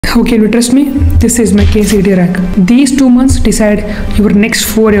How can you trust me? This is my KCET rank. These 2 months decide your next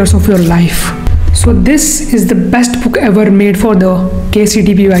 4 years of your life. So this is the best book ever made for the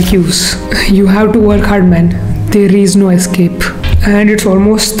KCET PYQs. You have to work hard, man. There is no escape. And it's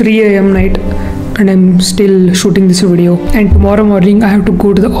almost 3 AM night and I'm still shooting this video, and tomorrow morning I have to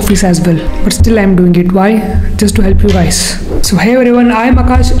go to the office as well, but still I'm doing it. Why? Just to help you guys. So hey everyone, I am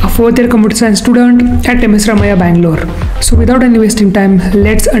Akash, a 4th year computer science student at MSRIT Bangalore. So without any wasting time,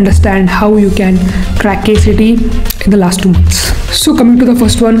 let's understand how you can crack KCET in the last 2 months. So coming to the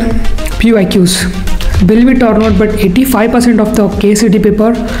first one, PYQs. Believe it or not, but 85% of the KCET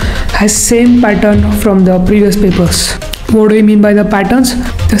paper has same pattern from the previous papers. What do I mean by the patterns?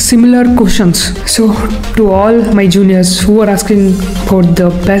 The similar questions. So to all my juniors who are asking about the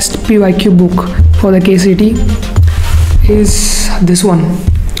best PYQ book for the KCET is this one.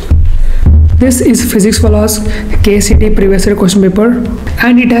 This is Physics Follows KCET previous year question paper,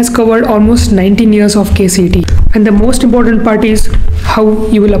 and it has covered almost 19 years of KCET. And the most important part is how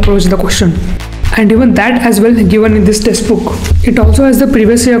you will approach the question. And even that as well given in this textbook. It also has the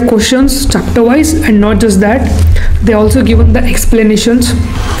previous year questions chapter wise, and not just that, they also given the explanations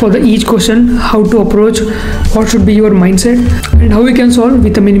for the each question, how to approach, what should be your mindset, and how you can solve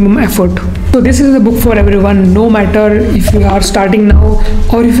with a minimum effort. So this is the book for everyone, no matter if you are starting now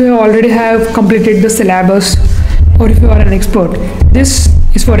or if you already have completed the syllabus or if you are an expert. This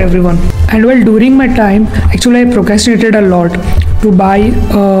is for everyone. And while during my time, actually I procrastinated a lot to buy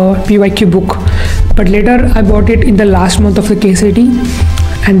a PYQ book, but later I bought it in the last month of the KCET,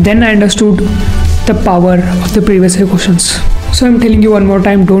 and then I understood the power of the previous year questions. So I'm telling you one more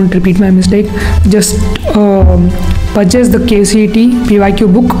time, don't repeat my mistake. Just purchase the KCET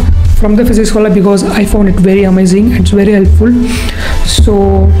PYQ book from the Physics Scholar because I found it very amazing. It's very helpful.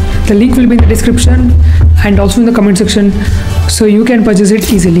 So the link will be in the description and also in the comment section, so you can purchase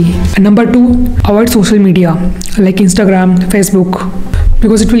it easily. And number 2, avoid social media like Instagram, Facebook,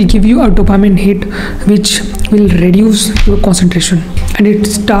 because it will give you a dopamine hit which will reduce your concentration and it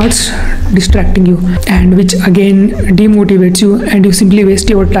starts distracting you, and which again demotivates you, and you simply waste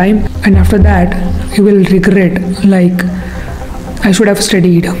your time, and after that you will regret, like I should have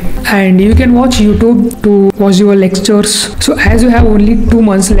studied. And you can watch YouTube to watch your lectures. So as you have only 2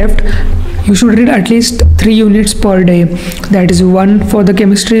 months left, you should read at least 3 units per day. That is 1 for the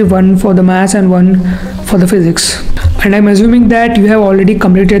chemistry, 1 for the maths, and 1 for the physics. And I'm assuming that you have already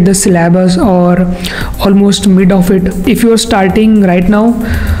completed the syllabus or almost mid of it. If you are starting right now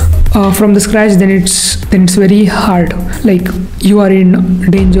from the scratch, then it's very hard. Like you are in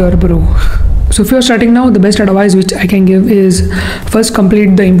danger, bro. So if you are starting now, the best advice which I can give is first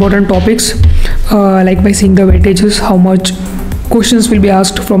complete the important topics, like by seeing the weightages, how much questions will be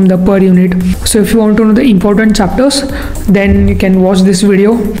asked from the per unit. So if you want to know the important chapters, then you can watch this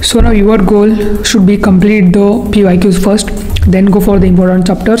video. So now your goal should be complete the PYQs first, then go for the important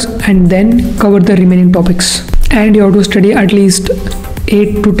chapters, and then cover the remaining topics. And you have to study at least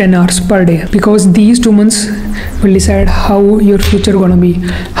 8 to 10 hours per day, because these 2 months will decide how your future gonna be,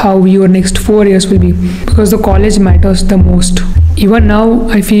 how your next 4 years will be, because the college matters the most. Even now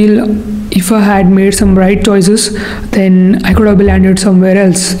I feel if I had made some right choices, then I could have landed somewhere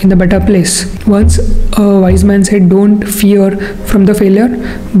else in the better place. Once a wise man said, don't fear from the failure,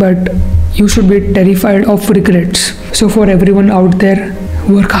 but you should be terrified of regrets. So for everyone out there,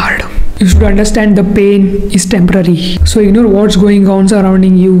 work hard. You should understand the pain is temporary. So ignore what's going on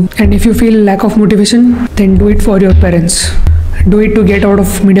surrounding you. And if you feel lack of motivation, then do it for your parents. Do it to get out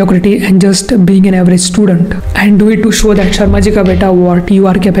of mediocrity and just being an average student. And do it to show that Sharma ji ka beta what you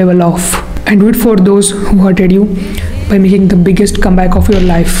are capable of. And do it for those who hurted you by making the biggest comeback of your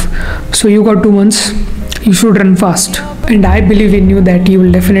life. So you got 2 months. You should run fast. And I believe in you that you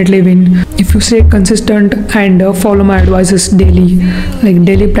will definitely win if you stay consistent and follow my advices daily, like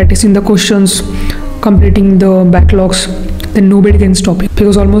daily practicing the questions, completing the backlogs. Then nobody can stop you,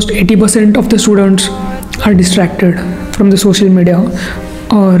 because almost 80% of the students are distracted from the social media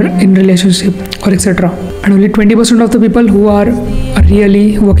or in relationship or etc. And only 20% of the people who are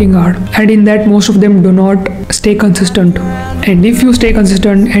really working hard, and in that most of them do not stay consistent. And if you stay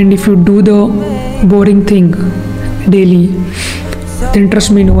consistent and if you do the boring thing daily, then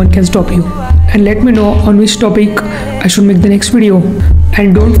trust me, no one can stop you. And let me know on which topic I should make the next video.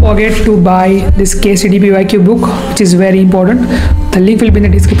 And don't forget to buy this KCET PYQ book, which is very important. The link will be in the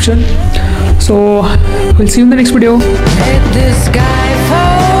description. So we'll see you in the next video.